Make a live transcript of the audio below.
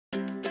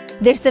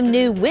There's some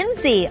new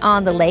whimsy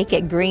on the lake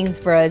at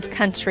Greensboro's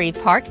Country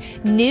Park.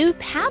 New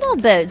paddle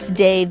boats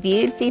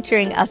debuted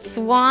featuring a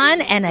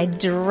swan and a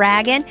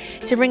dragon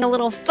to bring a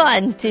little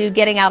fun to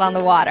getting out on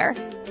the water.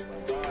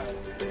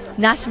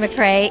 Nasha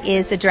McCrae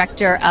is the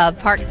director of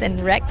Parks and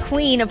Rec,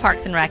 queen of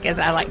Parks and Rec, as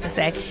I like to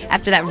say,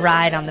 after that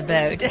ride on the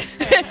boat.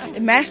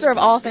 Master of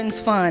all things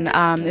fun.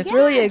 It's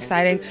really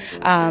exciting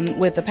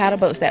with the paddle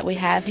boats that we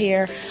have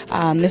here.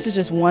 This is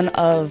just one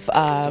of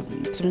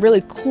some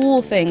really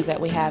cool things that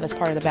we have as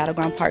part of the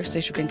Battleground Parks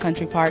District and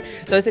Country Park.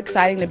 So it's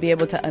exciting to be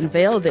able to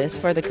unveil this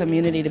for the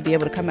community to be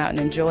able to come out and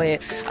enjoy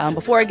it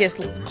before it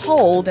gets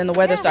cold and the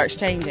weather starts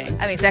changing.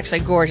 I mean, it's actually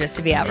gorgeous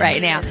to be out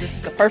right now. This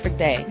is the perfect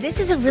day. This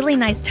is a really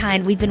nice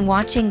time. We've been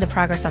watching the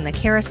progress on the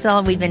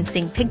carousel. We've been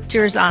seeing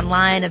pictures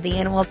online of the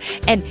animals,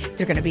 and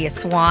there's going to be a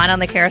swan on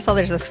the carousel.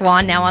 There's a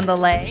swan now on the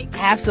lake.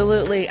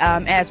 Absolutely,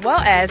 as well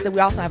as that we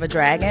also have a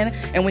dragon,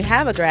 and we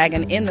have a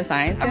dragon in the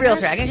Science Center. A real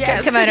dragon?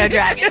 Yes. Kimono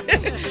dragon.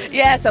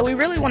 Yeah, so we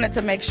really wanted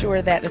to make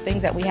sure that the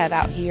things that we have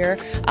out here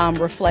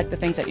reflect the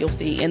things that you'll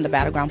see in the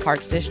Battleground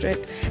Parks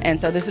District,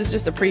 and so this is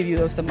just a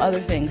preview of some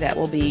other things that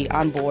will be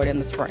on board in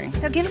the spring.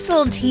 So give us a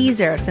little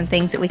teaser of some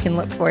things that we can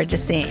look forward to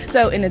seeing.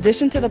 So in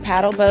addition to the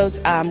paddle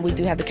boats, we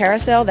do have the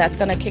carousel that's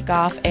going to kick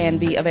off and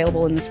be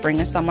available in the spring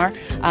and summer.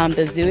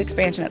 The zoo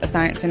expansion at the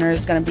Science Center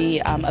is going to be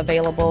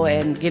available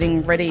and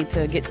getting ready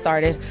to get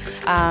started.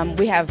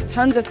 We have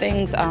tons of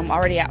things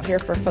already out here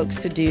for folks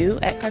to do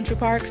at Country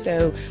Park,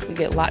 so we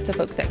get lots of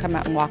folks that come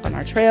out and walk on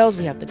our trails.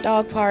 We have the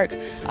dog park,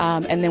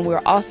 and then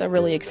we're also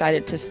really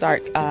excited to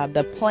start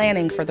the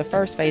planning for the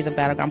first phase of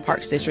Battleground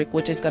Parks District,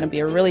 which is going to be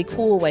a really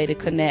cool way to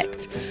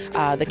connect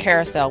the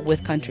carousel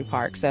with Country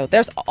Park. So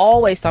there's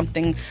always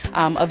something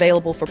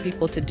available for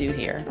people to do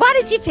here. Why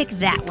did you pick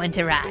that one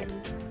to ride?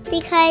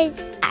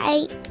 Because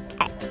I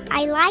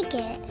like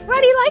it. Why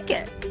do you like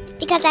it?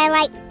 Because I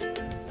like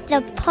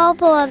the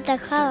purple of the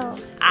color.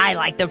 I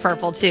like the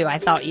purple too. I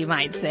thought you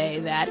might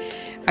say that.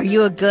 Are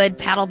you a good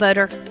paddle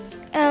boater?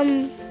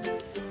 I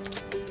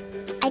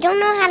don't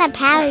know how to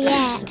paddle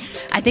yet.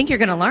 I think you're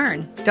going to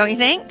learn, don't you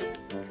think?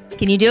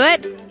 Can you do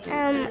it?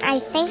 I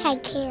think I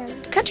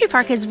can. Country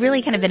Park has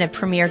really kind of been a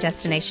premier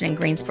destination in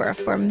Greensboro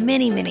for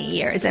many, many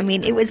years. I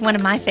mean, it was one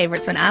of my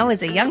favorites when I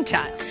was a young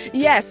child.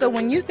 Yeah, so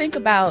when you think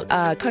about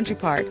Country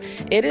Park,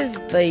 it is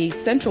the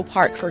central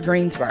park for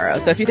Greensboro.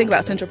 So if you think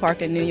about Central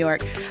Park in New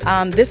York,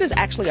 this is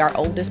actually our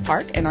oldest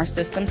park in our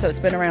system, so it's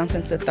been around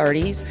since the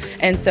 30s.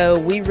 And so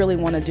we really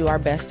want to do our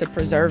best to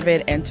preserve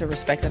it and to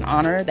respect and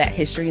honor that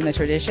history and the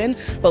tradition.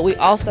 But we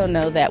also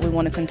know that we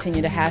want to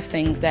continue to have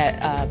things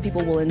that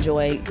people will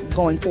enjoy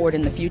going forward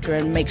in the future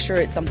and make sure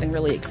it's something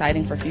really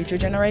exciting for future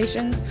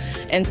generations.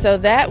 And so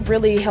that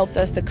really helped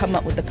us to come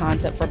up with the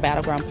concept for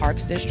Battleground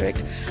Parks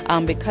District.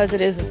 Because it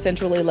is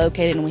centrally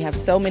located and we have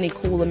so many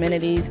cool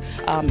amenities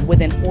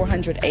within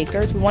 400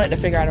 acres, we wanted to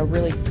figure out a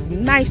really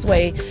nice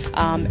way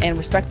and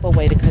respectful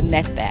way to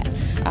connect that.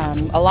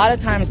 A lot of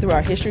times through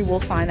our history, we'll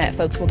find that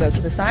folks will go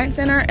to the Science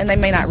Center and they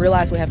may not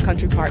realize we have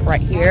Country Park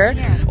right here,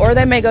 or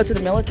they may go to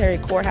the Military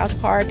Courthouse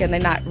Park and they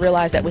not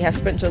realize that we have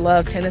Spencer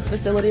Love tennis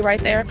facility right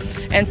there.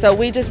 And so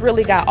we just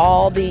really got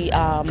all the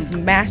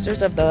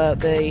masters of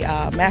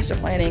the master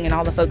planning and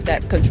all the folks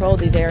that control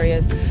these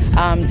areas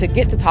to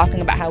get to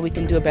talking about how we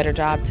can do a better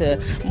job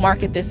to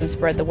market this and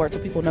spread the word so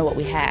people know what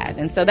we have.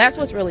 And so that's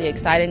what's really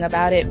exciting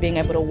about it, being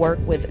able to work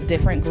with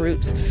different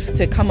groups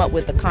to come up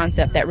with a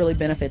concept that really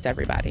benefits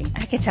everybody.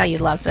 I can tell you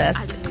love this.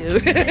 I do.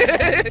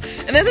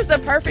 And this is the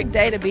perfect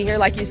day to be here.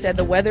 Like you said,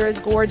 the weather is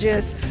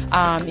gorgeous.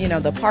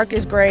 The park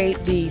is great.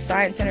 The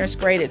Science Center is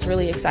great. It's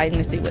really exciting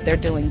to see what they're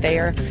doing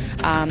there.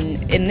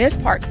 In this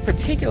park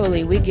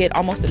particularly, we get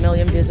almost 1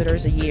 million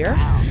visitors a year.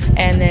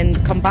 And then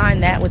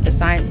combine that with the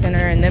Science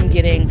Center and them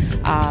getting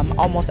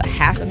almost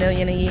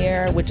 500,000 a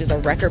year, which is a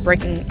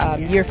record-breaking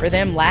year for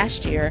them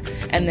last year,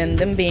 and then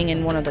them being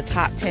in one of the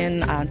top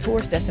 10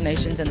 tourist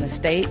destinations in the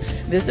state.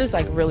 This is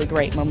like really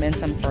great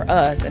momentum for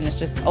us, and it's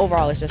just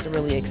overall it's just a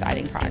really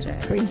exciting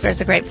project.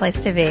 Greensboro's a great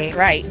place to be. That's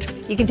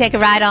right. You can take a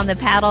ride on the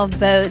paddle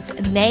boats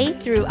May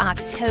through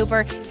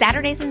October,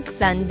 Saturdays and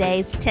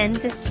Sundays, 10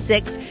 to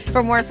 6.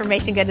 For more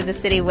information, go to the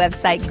city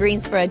website,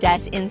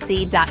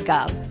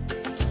 greensboro-nc.gov.